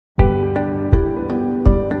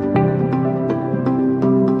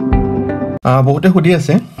বহুতে সুধি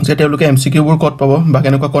আছে যে তেওঁলোকে এমচিকিউবোৰ ক'ত পাব বা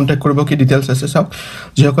কেনেকুৱা কণ্টেক্ট কৰিব, কি ডিটেইলছ আছে। চাওক,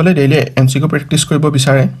 যিসকলে ডেইলি এমচিকিউ প্ৰেক্টিছ কৰিব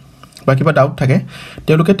বিচাৰে বা কিবা ডাউট থাকে,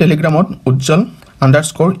 তেওঁলোকে টেলিগ্ৰামত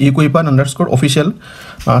উজ্জ্বল_eKuhipath_official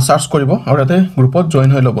চাৰ্চ কৰিব আৰু তাতে গ্ৰুপত জইন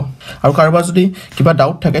হৈ ল'ব। আৰু কাৰোবাৰ যদি কিবা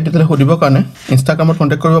ডাউট থাকে তেতিয়াহ'লে সুধিবৰ কাৰণে ইনষ্টাগ্ৰামত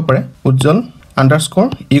কণ্টেক্ট কৰিব পাৰে,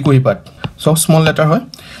 উজ্জ্বল_eKuhipath। চব স্মল লেটাৰ হয়,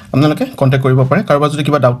 আপোনালোকে কণ্টেক্ট কৰিব পাৰে কাৰোবাৰ যদি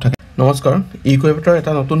কিবা ডাউট থাকে। নমস্কাৰ, eKuhipathৰ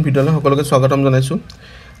এটা নতুন ভিডিঅ'লৈ সকলোকে স্বাগতম জনাইছোঁ।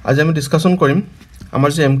 আজি আমি ডিছকাশ্যন কৰিম আমাৰ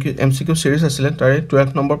যে এমচিকিউ ছিৰিজ আছিলে তাৰে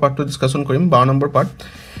 12 নম্বৰ পাৰ্টটো ডিছকাশ্যন কৰিম। 12 নম্বৰ পাৰ্ট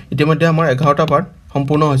ইতিমধ্যে আমাৰ 11টা পাৰ্ট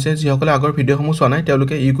সম্পূৰ্ণ হৈছে। যিসকলে আগৰ ভিডিঅ'সমূহ চোৱা নাই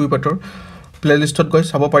তেওঁলোকে eKuhipathৰ প্লেলিষ্টত গৈ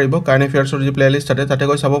চাব পাৰিব। কাৰেণ্ট এফেয়াৰ্ছৰ যি প্লেলিষ্ট তাতে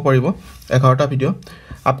গৈ চাব পাৰিব 11টা ভিডিঅ'।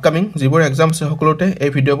 আপকামিং যিবোৰ এক্সাম আছে সকলোতে এই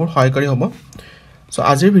ভিডিঅ'বোৰ সহায়কাৰী হ'ব। চ'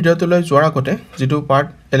 আজিৰ ভিডিঅ'টোলৈ যোৱাৰ আগতে যিটো পাৰ্ট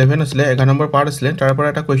 11 আছিলে, 11 নম্বৰ পাৰ্ট আছিলে, তাৰ পৰা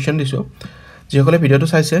এটা কুৱেশ্যন দিছোঁ। যিসকলে ভিডিঅ'টো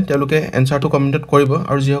চাইছে তেওঁলোকে এনচাৰটো কমেণ্টত কৰিব,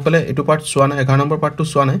 আৰু যিসকলে এইটো পাৰ্ট চোৱা নাই, 11 নম্বৰ পাৰ্টটো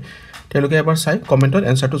চোৱা নাই, তেওঁলোকে এবাৰ চাই কমেণ্টত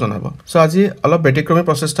এনচাৰটো জনাব। চ' আজি অলপ ব্যতিক্ৰমী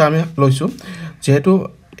প্ৰচেষ্টা আমি লৈছোঁ। যিহেতু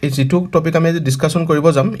এই যিটো টপিক আমি আজি ডিছকাশ্যন কৰিব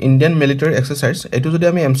যাম, ইণ্ডিয়ান মিলিটাৰী এক্সাৰচাইজ, এইটো যদি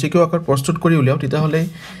আমি এমচিকিউ আকাৰত প্ৰস্তুত কৰি উলিয়াওঁ তেতিয়াহ'লে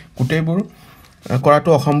গোটেইবোৰ কৰাটো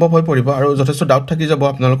অসম্ভৱ হৈ পৰিব আৰু যথেষ্ট ডাউট থাকি যাব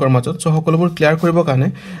আপোনালোকৰ মাজত। চ' সকলোবোৰ ক্লিয়াৰ কৰিবৰ কাৰণে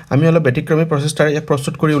আমি অলপ ব্যতিক্ৰমী প্ৰচেষ্টাৰে ইয়াক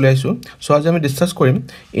প্ৰস্তুত কৰি উলিয়াইছোঁ। চ' আজি আমি ডিছকাছ কৰিম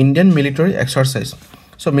ইণ্ডিয়ান মিলিটাৰী এক্সাৰচাইজ।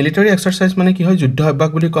 চ' মিলিটাৰী এক্সাৰচাইজ মানে কি হয়, যুদ্ধ অভ্যাস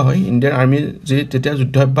বুলি কোৱা হয়। ইণ্ডিয়ান আৰ্মি যেতিয়া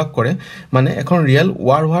যুদ্ধ অভ্যাস কৰে, মানে এখন ৰিয়েল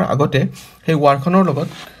ৱাৰ হোৱাৰ আগতে সেই ৱাৰখনৰ লগত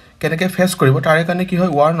কেনেকৈ ফেচ কৰিব, তাৰে কাৰণে কি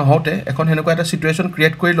হয়, ৱাৰ নহওঁতে এখন সেনেকুৱা এটা ছিটুৱেশ্যন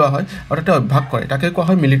ক্ৰিয়েট কৰি লোৱা হয় আৰু তাতে অভ্যাস কৰে। তাকে কোৱা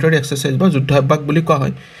হয় মিলিটাৰী এক্সাৰচাইজ বা যুদ্ধ অভ্যাস বুলি কোৱা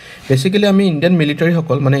হয়। বেচিকেলি আমি ইণ্ডিয়ান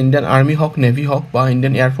মিলিটাৰীসকল, মানে ইণ্ডিয়ান আৰ্মি হওক, নেভি হওক বা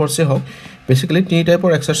ইণ্ডিয়ান এয়াৰফ'ৰ্চে হওক, বেচিকেলি 3 টাইপৰ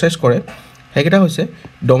এক্সাৰচাইজ কৰে। সেইকেইটা হৈছে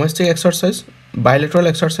domestic exercise, বাইলেটাৰেল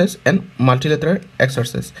exercise and multilateral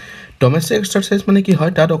exercise. Domestic exercise মানে কি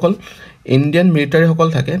হয়, তাত অকল ইণ্ডিয়ান মিলিটাৰীসকল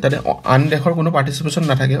থাকে, তাতে আন দেশৰ কোনো পাৰ্টিচিপেশ্যন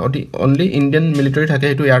নাথাকে, অনলি ইণ্ডিয়ান মিলিটাৰী থাকে।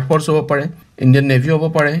 সেইটো এয়াৰফ'ৰ্চ হ'ব পাৰে, ইণ্ডিয়ান নেভি হ'ব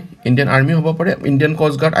পাৰে, ইণ্ডিয়ান আৰ্মি হ'ব পাৰে, ইণ্ডিয়ান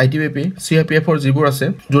কষ্ট গাৰ্ড, ITBP, CRPFৰ যিবোৰ আছে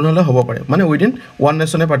যোন হ'লে হ'ব পাৰে। মানে উইদিন ওৱান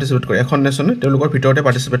নেশ্যনে পাৰ্টিচিপেট কৰে, এখন নেশ্যনে তেওঁলোকৰ ভিতৰতে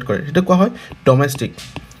পাৰ্টিচিপেট কৰে। সেইটো কোৱা হয় ডমেষ্টিক।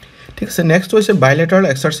 ঠিক আছে, নেক্সট হৈছে বাইলেটাৰেল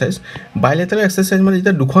এক্সাৰচাইজ। বাইলেটাৰেল এক্সাৰচাইজ মানে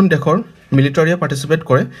যেতিয়া দুখন দেশৰ মিলিটাৰীয়ে পাৰ্টিচিপেট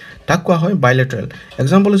কৰে তাক কোৱা হয় বাইলেটাৰেল।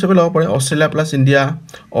 এক্সাম্পল হিচাপে ল'ব পাৰে অষ্ট্ৰেলিয়া প্লাছ ইণ্ডিয়া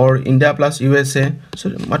অৰ ইণ্ডিয়া প্লাছ USA।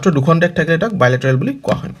 মাত্ৰ দুখন দেশ থাকিলে তাক বাইলেটাৰেল বুলি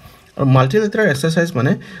কোৱা হয়। আৰু মাল্টিলেটাৰেল এক্সাৰচাইজ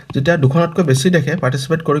মানে যেতিয়া দুখনতকৈ বেছি দেশে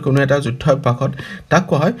পাৰ্টিচিপেট কৰি কোনো এটা যুদ্ধ অভ্যাসত, তাক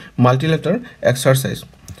কোৱা হয় মাল্টিলেটাৰেল এক্সাৰচাইজ।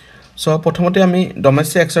 চ' প্ৰথমতে আমি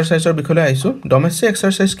ডমেষ্টিক এক্সাৰচাইজৰ বিষয়লৈ আহিছোঁ। ডমেষ্টিক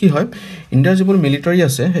এক্সাৰচাইজ কি হয়, ইণ্ডিয়াৰ যিবোৰ মিলিটাৰী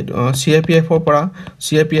আছে, সেইটো CRPFৰ পৰা,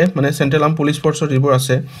 CRPF মানে চেণ্ট্ৰেল আৰ্ম পুলিচ ফ'ৰ্চৰ যিবোৰ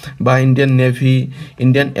আছে, বা Indian navy,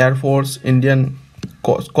 Indian air force, Indian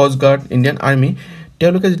কষ্ট গাৰ্ড, ইণ্ডিয়ান আৰ্মি,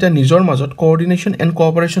 তেওঁলোকে যেতিয়া নিজৰ মাজত কোঅৰ্ডিনেশ্যন এণ্ড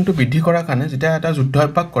কোঅপাৰেশ্যনটো বৃদ্ধি কৰাৰ কাৰণে যেতিয়া এটা যুদ্ধ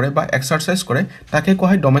অভ্যাস কৰে বা এক্সাৰচাইজ কৰে, তাকে কোৱা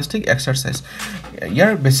হয় ডমেষ্টিক এক্সাৰচাইজ।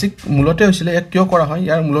 ইয়াৰ বেছিক মূলতে হৈছিলে, ইয়াক কিয় কৰা হয়,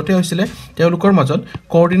 ইয়াৰ মূলতে হৈছিলে তেওঁলোকৰ মাজত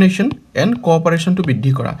কোঅৰ্ডিনেশ্যন এণ্ড কোঅপাৰেশ্যনটো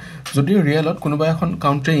বৃদ্ধি কৰা। যদি ৰিয়েলত কোনোবা এখন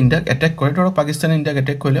কাউণ্ট্ৰি ইণ্ডিয়াক এটেক কৰে, ধৰক পাকিস্তানে ইণ্ডিয়াক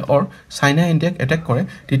এটেক কৰিলে অৰ চাইনাই ইণ্ডিয়াক এটেক কৰে,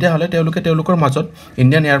 তেতিয়াহ'লে তেওঁলোকৰ মাজত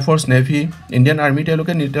Indian air force, navy, Indian army,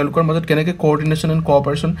 তেওঁলোকৰ মাজত কেনেকৈ কোঅৰ্ডিনেশ্যন এণ্ড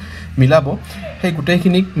কোঅপাৰেশ্যন মিলাব, সেই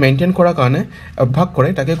গোটেইখিনিক মেইনটেইন কৰাৰ কাৰণে অভ্যাস কৰে,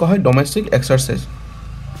 তাকে কোৱা হয় ডমেষ্টিক এক্সাৰচাইজ।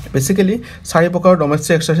 বেচিকেলি 4 প্ৰকাৰৰ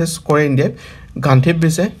ডমেষ্টিক এক্সাৰচাইজ কৰে ইণ্ডিয়াই: গান্ধী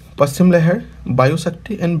বিজয়, পশ্চিম লেহেৰ, বায়ু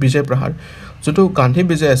শক্তি এণ্ড বিজয় প্ৰহাৰ। যিটো গান্ধী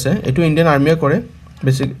বিজয় আছে এইটো ইণ্ডিয়ান আৰ্মিয়ে কৰে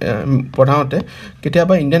প্ৰধানতে,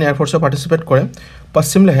 কেতিয়াবা ইণ্ডিয়ান এয়াৰফ'ৰ্চে পাৰ্টিচিপেট কৰে।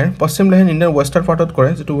 পশ্চিম লেহেৰ ইণ্ডিয়াৰ ৱেষ্টাৰ্ণ পাৰ্টত কৰে,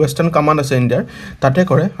 যিটো ৱেষ্টাৰ্ণ কামাণ্ড আছে ইণ্ডিয়াৰ, তাতে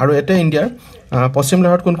কৰে। আৰু ইয়াতে ইণ্ডিয়াৰ পশ্চিম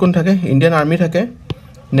লেহেৰত কোন থাকে, ইণ্ডিয়ান আৰ্মি থাকে,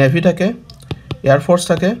 নেভি থাকে, এয়াৰফ'ৰ্চ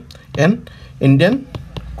থাকে এণ্ড ইণ্ডিয়ান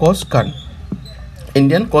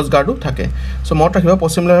কষ্ট গাৰ্ডো থাকে। চ' মনত ৰাখিব,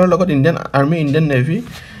 পশ্চিম লেহেৰৰ লগত Indian army, Indian navy,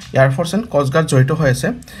 air force and কষ্ট গাৰ্ড জড়িত হৈ আছে।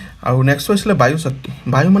 আৰু নেক্সট হৈছিলে বায়ু শক্তি।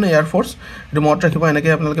 বায়ু মানে এয়াৰফ'ৰ্চ, এইটো মনত ৰাখিব, এনেকৈ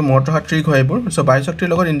আপোনালোকে মনত ৰখা ট্ৰিক হয় এইবোৰ। চ' বায়ু শক্তিৰ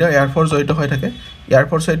লগত ইণ্ডিয়াৰ এয়াৰফ'ৰ্চ জড়িত হৈ থাকে,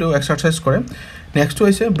 এয়াৰফ'ৰ্চে এইটো এক্সাৰচাইজ কৰে। নেক্সটটো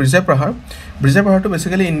হৈছে বিজয় প্ৰহাৰ। বিজয় প্ৰহাৰটো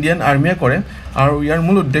বেচিকেলি ইণ্ডিয়ান আৰ্মিয়ে কৰে, আৰু ইয়াৰ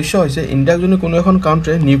মূল উদ্দেশ্য হৈছে ইণ্ডিয়াক যদি কোনো এখন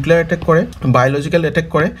কাউণ্ট্ৰিয়ে নিউক্লিয়াৰ এটেক কৰে, বায়'লজিকেল এটেক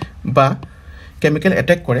কৰে বা কেমিকেল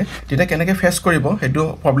এটেক কৰে, তেতিয়া কেনেকৈ ফেচ কৰিব সেইটো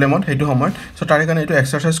প্ৰব্লেমত, সেইটো সময়ত। চ' তাৰে কাৰণে এইটো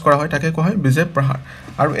এক্সাৰচাইজ কৰা হয়, তাকে কোৱা হয় বিজয় প্ৰহাৰ।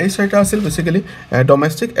 আৰু এই 4টা আছিল বেচিকেলি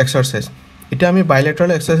ডমেষ্টিক এক্সাৰচাইজ। এতিয়া আমি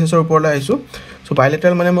বাইলেটাৰেল এক্সাৰচাইজৰ ওপৰলৈ আহিছোঁ। চ'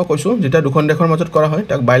 বাইলেটাৰেল মানে মই কৈছোঁ যেতিয়া দুখন দেশৰ মাজত কৰা হয়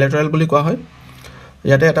তাক বাইলেটাৰেল বুলি কোৱা হয়।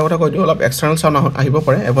 ইয়াতে এটা কথা কৈ দিওঁ, অলপ এক্সটাৰ্নেল চাউণ্ড আহিব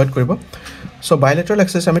পাৰে, এভইড কৰিব। চ' বাইলেটাৰেল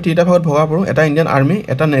এক্সাৰচাইজ আমি 3টা ভাগত ভগাব পাৰোঁ, এটা ইণ্ডিয়ান আৰ্মি,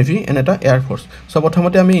 এটা নেভি এণ্ড এটা এয়াৰফ'ৰ্চ। চ'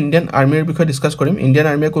 প্ৰথমতে আমি ইণ্ডিয়ান আৰ্মিৰ বিষয়ে ডিছকাছ কৰিম। ইণ্ডিয়ান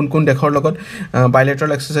আৰ্মিয়ে কোন দেশৰ লগত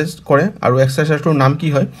বাইলেটাৰেল এক্সাৰচাইজ কৰে আৰু এক্সাৰচাইজটোৰ নাম কি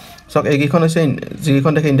হয়। চাওক, এইকেইখন হৈছে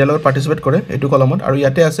যিকেইখন দেশে ইণ্ডিয়াৰ লগত পাৰ্টিচিপেট কৰে এইটো কলমত, আৰু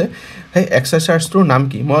ইয়াতে আছে সেই এক্সাৰচাইজটোৰ নাম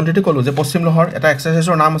কি। মই অলৰেডি ক'লোঁ যে পশ্চিম লেহেৰৰ এটা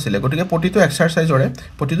এক্সাৰচাইজৰ নাম আছিলে, গতিকে প্ৰতিটো এক্সাৰচাইজৰে,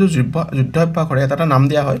 প্ৰতিটো যুদ্ধ অভ্যাসৰে এটা নাম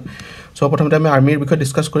দিয়া হয়। চ' প্ৰথমতে আমি আৰ্মিৰ বিষয়ে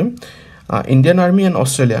ডিছকাছ কৰিম। Indian army and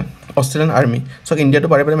Australian army চ' ইণ্ডিয়াটো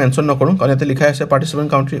বাৰে বাৰে মেনশ্যন নকৰোঁ কাৰণ ইয়াতে লিখা আছে participant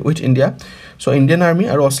country with India so' Indian army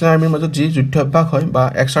আৰু অষ্ট্ৰেলিয়ান আৰ্মিৰ মাজত যি যুদ্ধাভ্যাস হয় বা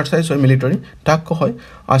এক্সাৰচাইজ হয় মিলিটাৰী তাক কোৱা হয়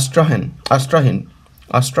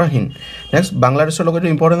আষ্ট্ৰাহীন নেক্সট বাংলাদেশৰ লগতো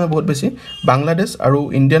ইম্পৰ্টেণ্ট হয় বহুত বেছি বাংলাদেশ আৰু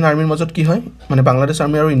ইণ্ডিয়ান আৰ্মিৰ মাজত কি হয় মানে বাংলাদেশ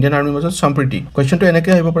আৰ্মি আৰু ইণ্ডিয়ান আৰ্মিৰ মাজত সম্প্ৰীতি কুৱেশ্যনটো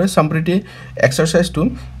এনেকৈ আহিব পাৰে সম্প্ৰীতি এক্সাৰচাইজটো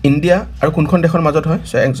ইণ্ডিয়া আৰু কোনখন দেশৰ মাজত হয়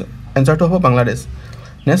চ' এনচাৰটো হ'ব বাংলাদেশ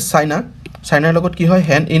নেক্সট চাইনাৰ লগত কি হয়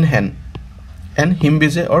hand in hand and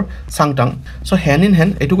হিমবিজে or চাংটাং so' hand in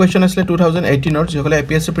hand এইটো কুৱেশ্যন আছিলে 2018 যিসকলে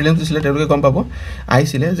APSC প্ৰিলিমছ দিছিলে তেওঁলোকে গম পাব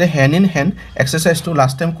আহিছিলে যে hand in hand এক্সাৰচাইজটো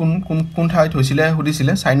last time কোন ঠাইত হৈছিলে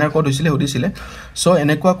সুধিছিলে চাইনাৰ ক'ত হৈছিলে সুধিছিলে চ'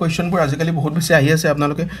 এনেকুৱা কুৱেশ্যনবোৰ আজিকালি বহুত বেছি আহি আছে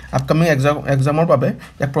আপোনালোকে আপকামিং এক্সামৰ বাবে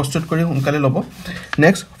ইয়াক প্ৰস্তুত কৰি সোনকালে ল'ব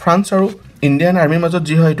নেক্সট ফ্ৰান্স আৰু ইণ্ডিয়ান আৰ্মিৰ মাজত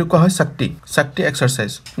যি হয় এইটো কোৱা হয় শক্তি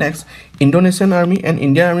exercise next Indonesian army and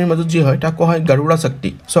Indian আৰ্মিৰ মাজত যি হয় তাক কোৱা হয় গাৰুড়া শক্তি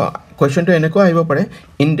চ' কুৱেশ্যনটো এনেকুৱা আহিব পাৰে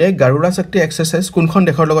ইণ্ডিয়াই গাৰুড়া শক্তি এক্সাৰচাইজ কোনখন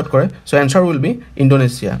দেশৰ লগত কৰে চ' answer will be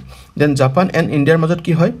Indonesia then Japan and ইণ্ডিয়াৰ মাজত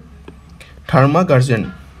কি হয় থাৰ্মা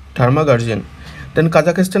guardian then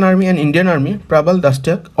Kazakhstan army and Indian army প্ৰাবল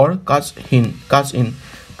দাষ্টাক অৰ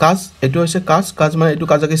কাজ এইটো হৈছে কাজ মানে এইটো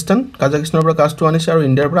কাজাকিস্তানৰ পৰা কাজটো আনিছে আৰু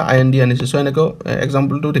ইণ্ডিয়াৰ পৰা IND আনিছে চ' এনেকৈ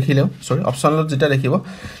এক্সাম্পলটো দেখিলেও অপশ্যনত যেতিয়া দেখিব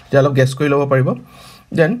তেতিয়া অলপ গেছ কৰি ল'ব পাৰিব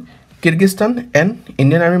দেন কিৰ্গিস্তান এণ্ড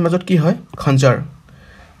ইণ্ডিয়ান আৰ্মিৰ মাজত কি হয়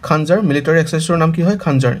খাঞ্জাৰ মিলিটাৰী এক্সাৰচাইজৰ নাম কি হয়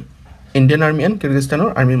খাঞ্জাৰ ইণ্ডিয়ান আৰ্মি এণ্ড কিৰ্গিস্তানৰ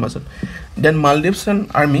আৰ্মিৰ মাজত দেন মালদ্বীপছ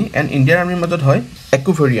আৰ্মি এণ্ড ইণ্ডিয়ান আৰ্মিৰ মাজত হয়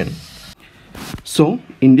একুভেৰিয়ান চ'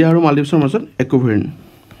 ইণ্ডিয়া আৰু মালদ্বীপছৰ মাজত একুভেৰিয়ান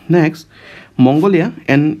নেক্সট মংগোলিয়া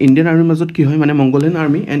এণ্ড ইণ্ডিয়ান আৰ্মিৰ মাজত কি হয় মানে Mongolian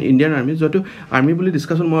army and Indian army যিহেতু আৰ্মি বুলি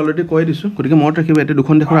ডিছকাশ্যন মই অলৰেডি কৈ দিছোঁ গতিকে মনত ৰাখিব ইয়াতে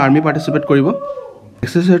দুখন দেশৰ আৰ্মি পাৰ্টিচিপেট কৰিব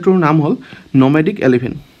এক্সাৰচাইজটোৰ নাম হ'ল নমেডিক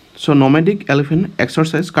এলিফেণ্ট চ' নমেডিক এলিফেণ্ট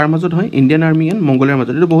এক্সাৰচাইজ কাৰ মাজত হয় ইণ্ডিয়ান আৰ্মি এণ্ড মংগোলিয়াৰ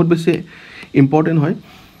মাজত এইটো বহুত বেছি ইম্পৰ্টেণ্ট হয়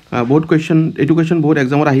বহুত এইটো কুৱেশ্যন বহুত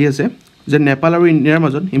এক্সামত আহি আছে যে নেপাল আৰু ইণ্ডিয়াৰ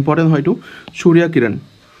মাজত ইম্পৰ্টেণ্ট হয়তো সূৰ্য কিৰণ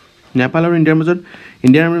নেপাল আৰু ইণ্ডিয়াৰ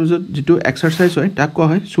আৰ্মিৰ মাজত যিটো এক্সাৰচাইজ হয় তাক কোৱা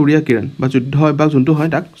হয় সূৰ্য কিৰণ বা যুদ্ধ অভ্যাস যোনটো হয়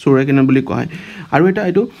তাক সূৰ্য কিৰণ বুলি কোৱা হয় আৰু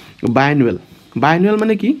এইটো বায়নুৱেল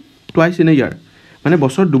মানে কি টুৱাইচ ইন এ ইয়াৰ মানে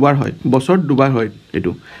বছৰত দুবাৰ হয়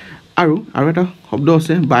এইটো আৰু এটা শব্দ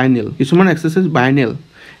আছে বায়নেল কিছুমান এক্সাৰচাইজ বায়নেল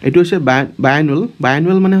এইটো হৈছে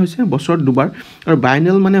বায়নুৱেল মানে হৈছে বছৰত দুবাৰ আৰু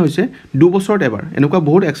বায়নেল মানে হৈছে দুবছৰত এবাৰ এনেকুৱা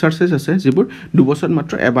বহুত এক্সাৰচাইজ আছে যিবোৰ দুবছৰত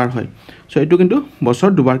মাত্ৰ এবাৰ হয় চ' এইটো কিন্তু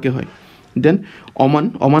বছৰত দুবাৰকৈ হয় দেন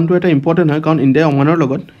অমানটো এটা ইম্পৰ্টেণ্ট হয় কাৰণ ইণ্ডিয়াই অমানৰ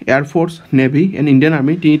লগত air force navy and Indian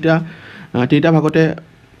army তিনিটা ভাগতে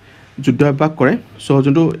যুদ্ধ অভ্যাস কৰে চ'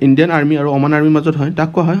 যোনটো ইণ্ডিয়ান আৰ্মি আৰু অমান আৰ্মিৰ মাজত হয় তাক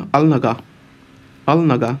কোৱা হয় আল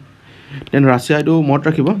নাগা দেন ৰাছিয়া এইটো মনত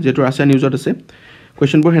ৰাখিব যিহেতু ৰাছিয়া নিউজত আছে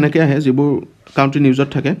কুৱেশ্যনবোৰ সেনেকৈ আহে যিবোৰ কাউণ্ট্ৰি নিউজত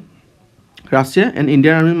থাকে ৰাছিয়া এণ্ড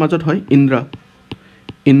ইণ্ডিয়ান আৰ্মিৰ মাজত হয়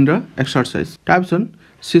ইন্দ্ৰা এক্সাৰচাইজ তাৰপিছত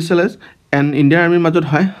চিচেলেছ এণ্ড ইণ্ডিয়ান আৰ্মিৰ মাজত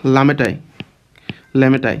হয়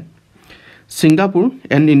লেমেটাই ছিংগাপুৰ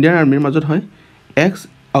এণ্ড ইণ্ডিয়ান আৰ্মিৰ মাজত হয় x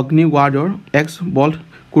অগ্নিৱাৰ্ডৰ x bolt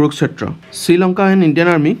Kurukshetra Sri Lanka and Indian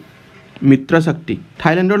army Mitra শক্তি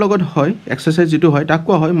থাইলেণ্ডৰ লগত হয় এক্সাৰচাইজ যিটো হয় তাক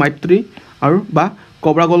কোৱা হয় মাইত্ৰী আৰু বা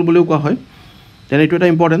কব্ৰাগল বুলিও কোৱা হয় দেন এইটো এটা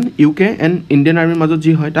ইম্পৰ্টেণ্ট UK এণ্ড ইণ্ডিয়ান আৰ্মিৰ মাজত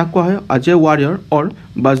যি হয় তাক কোৱা হয় অজয় ৱাৰিয়ৰ অৰ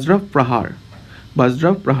বজ্ৰ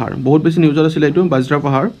প্ৰহাৰ বহুত বেছি নিউজত আছিলে এইটো বজ্ৰ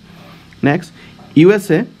প্ৰহাৰ নেক্সট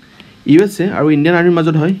USA আৰু ইণ্ডিয়ান আৰ্মিৰ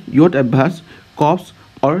মাজত হয় য়'ট advance কপছ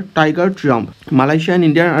or tiger ট্ৰিয়াম্প Malaysia and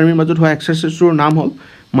Indian আৰ্মিৰ মাজত হোৱা এক্সাৰচাইজটোৰ নাম হ'ল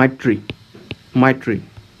মাইত্ৰী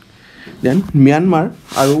দেন ম্যানমাৰ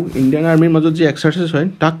আৰু ইণ্ডিয়ান আৰ্মিৰ মাজত যি এক্সাৰচাইজ হয়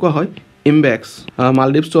তাক কোৱা হয় ইম্বেক্স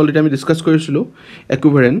মালদ্বীপছটো অলৰেডি আমি ডিছকাছ কৰিছিলোঁ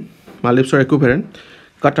মালদ্বীপছৰ একুভেৰেণ্ট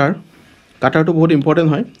কাটাৰটো বহুত ইম্পৰ্টেণ্ট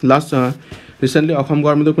হয় লাষ্ট ৰিচেণ্টলি অসম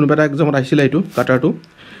গভৰ্ণমেণ্টৰ কোনোবা এটা এক্সামত আহিছিলে এইটো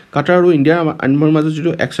কাটাৰ আৰু ইণ্ডিয়াৰ আৰ্মিৰ মাজত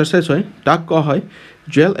যিটো এক্সাৰচাইজ হয় তাক কোৱা হয়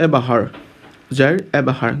জেৰ এ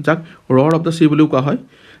বাহাৰ যাক ৰড অফ দ্য চি বুলিও কোৱা হয়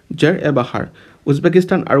জেৰ এ বাহাৰ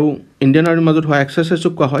উজবেকিস্তান আৰু ইণ্ডিয়ান আৰ্মিৰ মাজত হোৱা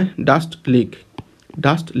এক্সাৰচাইজটোক কোৱা হয় ডাষ্ট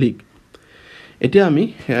লিগ এতিয়া আমি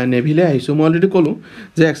নেভিলৈ আহিছোঁ মই অলৰেডি ক'লোঁ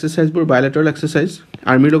যে এক্সাৰচাইজবোৰ বায়লেটাৰেল এক্সাৰচাইজ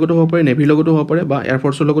আৰ্মিৰ লগতো হ'ব পাৰে নেভিৰ লগতো হ'ব পাৰে বা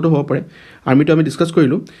এয়াৰফ'ৰ্চৰ লগতো হ'ব পাৰে আৰ্মিটো আমি ডিছকাছ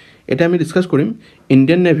কৰিলোঁ এতিয়া আমি ডিছকাছ কৰিম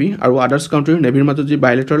ইণ্ডিয়ান নেভি আৰু আদাৰ্ছ কাউণ্ট্ৰিৰ নেভিৰ মাজত যি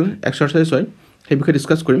বায়লেটাৰেল এক্সাৰচাইজ হয় সেই বিষয়ে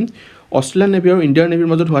ডিছকাছ কৰিম অষ্ট্ৰেলিয়ান নেভি আৰু ইণ্ডিয়ান নেভিৰ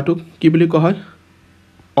মাজত হোৱাটো কি বুলি কোৱা হয়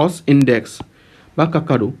অক্স ইণ্ডেক্স বা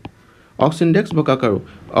কাকাৰু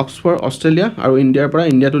অক্স ফৰ অষ্ট্ৰেলিয়া আৰু ইণ্ডিয়াৰ পৰা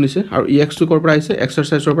ইণ্ডিয়াটো নিছে আৰু EX2 ক'ৰ পৰা আহিছে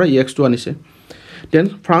এক্সাৰচাইজৰ পৰা EX2 আনিছে দেন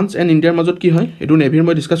ফ্ৰান্স এণ্ড ইণ্ডিয়াৰ মাজত কি হয় এইটো নেভিৰ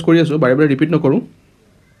মই ডিছকাছ কৰি আছোঁ বাৰে ৰিপিট নকৰোঁ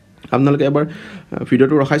আপোনালোকে এবাৰ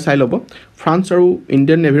ভিডিঅ'টো ৰখাই চাই ল'ব ফ্ৰান্স আৰু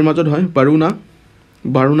ইণ্ডিয়ান নেভিৰ মাজত হয়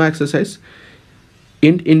বাৰুণা এক্সাৰচাইজ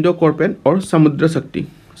ইণ্ডো কৰ্পেট অৰ সমুদ্ৰ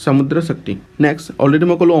শক্তি নেক্সট অলৰেডি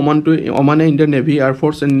মই ক'লোঁ অমানে Indian navy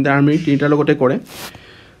air force and Indian army তিনিটাৰ লগতে কৰে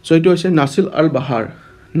চ' এইটো হৈছে নাছিল আল বাহাৰ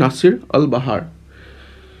নাছিৰ আল বাহাৰ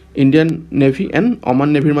ইণ্ডিয়ান নেভি এণ্ড অমান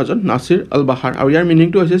নেভিৰ মাজত নাছিৰ আল বাহাৰ আৰু ইয়াৰ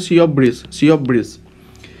মিনিংটো হৈছে C off bridge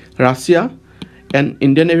Russia and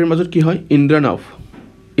Indian নেভিৰ মাজত কি হয়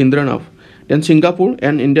ইন্দ্ৰনাভ then Singapore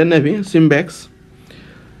and Indian navy চিমবেক্স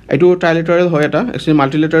এইটো ট্ৰাইলেটাৰেল হয় এটা একচুৱেলি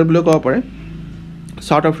মাল্টিলেটাৰেল বুলিও ক'ব পাৰে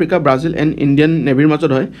south Africa Brazil and Indian নেভিৰ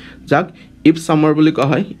মাজত হয় যাক ইপ ছামাৰ বুলি কোৱা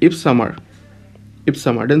হয় ইপ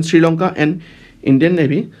summer then Sri Lanka and Indian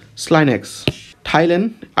navy স্লাইনেক্স Thailand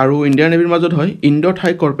আৰু ইণ্ডিয়ান নেভিৰ মাজত হয় ইণ্ডো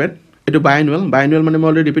থাই কৰ্পেট এইটো বায়নুৱেল মানে মই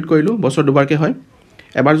অলৰেডি ৰিপিট কৰিলোঁ বছৰ দুবাৰকৈ হয়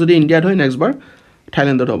এবাৰ যদি ইণ্ডিয়াত হয় নেক্সট বাৰ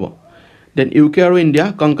থাইলেণ্ডত হ'ব দেন UK আৰু ইণ্ডিয়া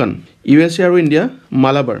কংকন USA আৰু ইণ্ডিয়া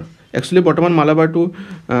মালাবাৰ একচুৱেলি বৰ্তমান মালাবাৰটো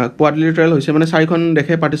কোৱাড্ৰিলেটাৰেল হৈছে মানে 4খন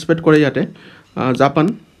দেশে পাৰ্টিচিপেট কৰে ইয়াতে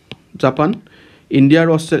জাপান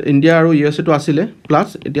ইণ্ডিয়া আৰু USA টো আছিলে প্লাছ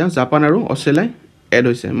এতিয়া জাপান আৰু অষ্ট্ৰেলিয়া এড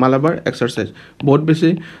হৈছে মালাবাৰ এক্সাৰচাইজ বহুত বেছি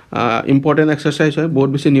ইম্পৰ্টেণ্ট এক্সাৰচাইজ হয় বহুত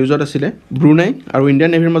বেছি নিউজত আছিলে ব্ৰুনাই আৰু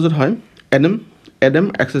ইণ্ডিয়ান নেভিৰ মাজত হয় এডেম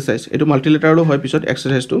এক্সাৰচাইজ এইটো মাল্টিলেটাৰেলো হয় পিছত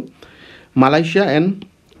এক্সাৰচাইজটো Malaysia and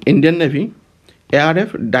Indian navy ARF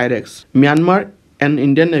ডাইৰেক্টছ Myanmar and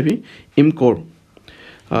Indian navy ইমক'ৰ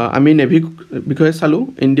আমি নেভি বিষয়ে চালোঁ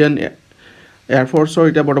ইণ্ডিয়ান এয়াৰফ'ৰ্চৰ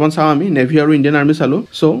এতিয়া বৰ্তমান চাওঁ আমি নেভি আৰু ইণ্ডিয়ান আৰ্মি চালোঁ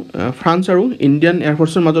চ' ফ্ৰান্স আৰু ইণ্ডিয়ান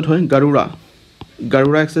এয়াৰফ'ৰ্চৰ মাজত হয়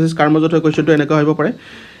গাৰুৰা এক্সাৰচাইজ কাৰ মাজত হয় কুৱেশ্যনটো এনেকুৱা আহিব পাৰে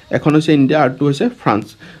এখন হৈছে ইণ্ডিয়া আৰটো হৈছে ফ্ৰান্স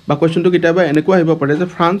বা কুৱেশ্যনটো কেতিয়াবা এনেকুৱা আহিব পাৰে যে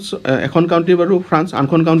ফ্ৰান্স এখন কাউণ্ট্ৰি বাৰু ফ্ৰান্স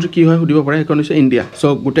আনখন কাউণ্ট্ৰি কি হয় সুধিব পাৰে সেইখন হৈছে ইণ্ডিয়া চ'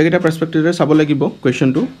 গোটেইকেইটা পাৰ্চপেক্টিভেৰে চাব লাগিব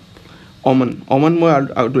কুৱেশ্যনটো অমান মই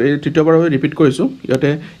তৃতীয়বাৰ ৰিপিট কৰিছোঁ ইয়াতে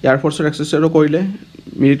এয়াৰফ'ৰ্চৰ এক্সাৰচাইজো কৰিলে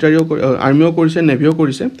মিলিটাৰীও আৰ্মিও কৰিছে নেভিও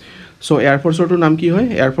কৰিছে চ' এয়াৰফ'ৰ্চৰটোৰ নাম কি হয়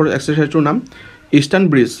এয়াৰফ'ৰ্চ এক্সাৰচাইজটোৰ নাম eastern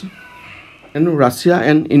bridge and Russia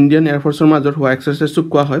and Indian এয়াৰফ'ৰ্চৰ মাজত হোৱা এক্সাৰচাইজটোক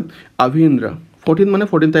কোৱা হয় আভিইন্দ্ৰা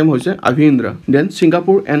 14 টাইম হৈছে আভিইন্দ্ৰা then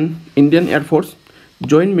Singapore and Indian air force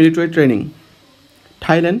joint military training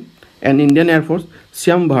Thailand and Indian air force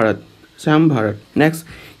Shyam Bharat next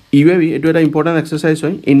UAE এইটো এটা ইম্পৰ্টেণ্ট এক্সাৰচাইজ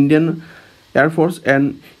হয় Indian air force and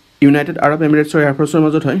United Arab এমিৰেটছৰ এয়াৰফ'ৰ্চৰ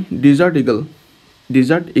মাজত হয়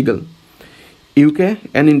ডিজাৰ্ট ইগল UK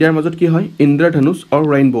এণ্ড ইণ্ডিয়াৰ মাজত কি হয় ইন্দ্ৰধনুষ অৰ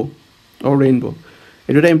ৰেইনবো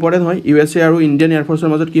এইটো এটা ইম্পৰ্টেণ্ট হয় USA আৰু ইণ্ডিয়ান এয়াৰফ'ৰ্চৰ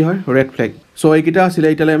মাজত কি হয় ৰেড ফ্লেগ চ' এইকেইটা আছিলে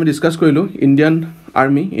এতিয়ালৈ আমি ডিছকাছ কৰিলোঁ Indian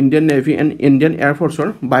army Indian navy and Indian এয়াৰফ'ৰ্চৰ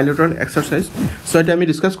বাইলেটাৰেল exercise চ' এতিয়া আমি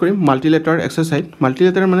ডিছকাছ কৰিম মাল্টিলেটাৰ এক্সাৰচাইজ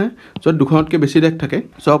মাল্টিলেটাৰ মানে য'ত দুখনতকৈ বেছি দেশ থাকে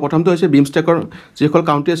চ' প্ৰথমটো হৈছে বিমষ্টেকৰ যিসকল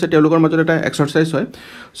কাউণ্ট্ৰি আছে তেওঁলোকৰ মাজত এটা এক্সাৰচাইজ হয়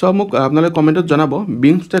চ' মোক আপোনালোকে কমেণ্টত জনাব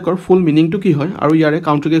বিমষ্টেকৰ ফুল মিনিংটো কি হয় আৰু ইয়াৰে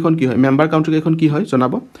কাউণ্ট্ৰি কেইখন কি হয় মেম্বাৰ কাউণ্ট্ৰি কেইখন কি হয়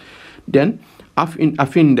জনাব দেন আফ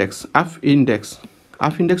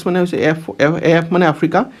ইণ্ডেক্স মানে হৈছে AF মানে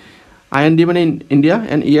আফ্ৰিকা IND মানে ইণ্ডিয়া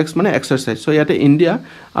এণ্ড EX মানে এক্সাৰচাইজ চ' ইয়াতে ইণ্ডিয়া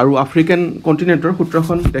আৰু আফ্ৰিকান কণ্টিনেণ্টৰ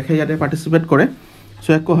 17খন দেশে ইয়াতে পাৰ্টিচিপেট কৰে চ'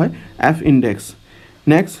 ইয়াক কোৱা হয় F index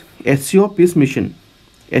next এছিয়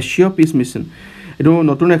piece mission এইটো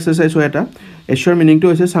নতুন এক্সাৰচাইজ হয় এটা এছিয়ৰ মিনিংটো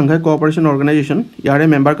হৈছে চাংঘাই কোঅপাৰেশ্যন অৰ্গেনাইজেশ্যন ইয়াৰে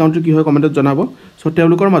মেম্বাৰ কাউণ্ট্ৰি কি হয় কমেণ্টত জনাব চ'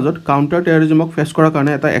 তেওঁলোকৰ মাজত কাউণ্টাৰ টেৰৰিজমক ফেচ কৰাৰ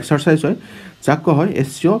কাৰণে এটা এক্সাৰচাইজ হয় যাক কোৱা হয়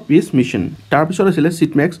এছিয় পিচ মিছন তাৰপিছত আছিলে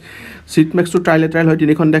চিটমেক্সটো ট্ৰাইলেটাৰেল হয়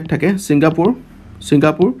 3খন দেশ থাকে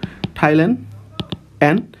Singapore Thailand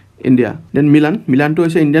and India then মিলানটো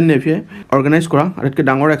হৈছে ইণ্ডিয়ান নেভিয়ে অৰ্গেনাইজ কৰা আটাইতকৈ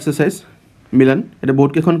ডাঙৰ এক্সাৰচাইজ মিলান এতিয়া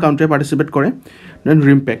বহুতকেইখন কাউণ্ট্ৰিয়ে পাৰ্টিচিপেট কৰে দেন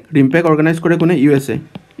ৰিম্পেক অৰ্গেনাইজ কৰে কোনে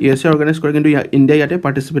USA অৰ্গেনাইজ কৰে কিন্তু ইণ্ডিয়া ইয়াতে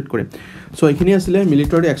পাৰ্টিচিপেট কৰে চ' এইখিনি আছিলে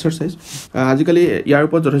মিলিটাৰী এক্সাৰচাইজ আজিকালি ইয়াৰ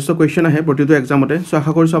ওপৰত যথেষ্ট কুৱেশ্যন আহে প্ৰতিটো এক্সামতে চ'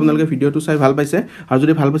 আশা কৰিছোঁ আপোনালোকে ভিডিঅ'টো চাই ভাল পাইছে আৰু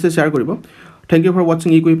যদি ভাল পাইছে শ্বেয়াৰ কৰিব থেংক ইউ ফৰ ৱাচিং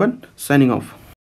eKuhipath চাইনিং অফ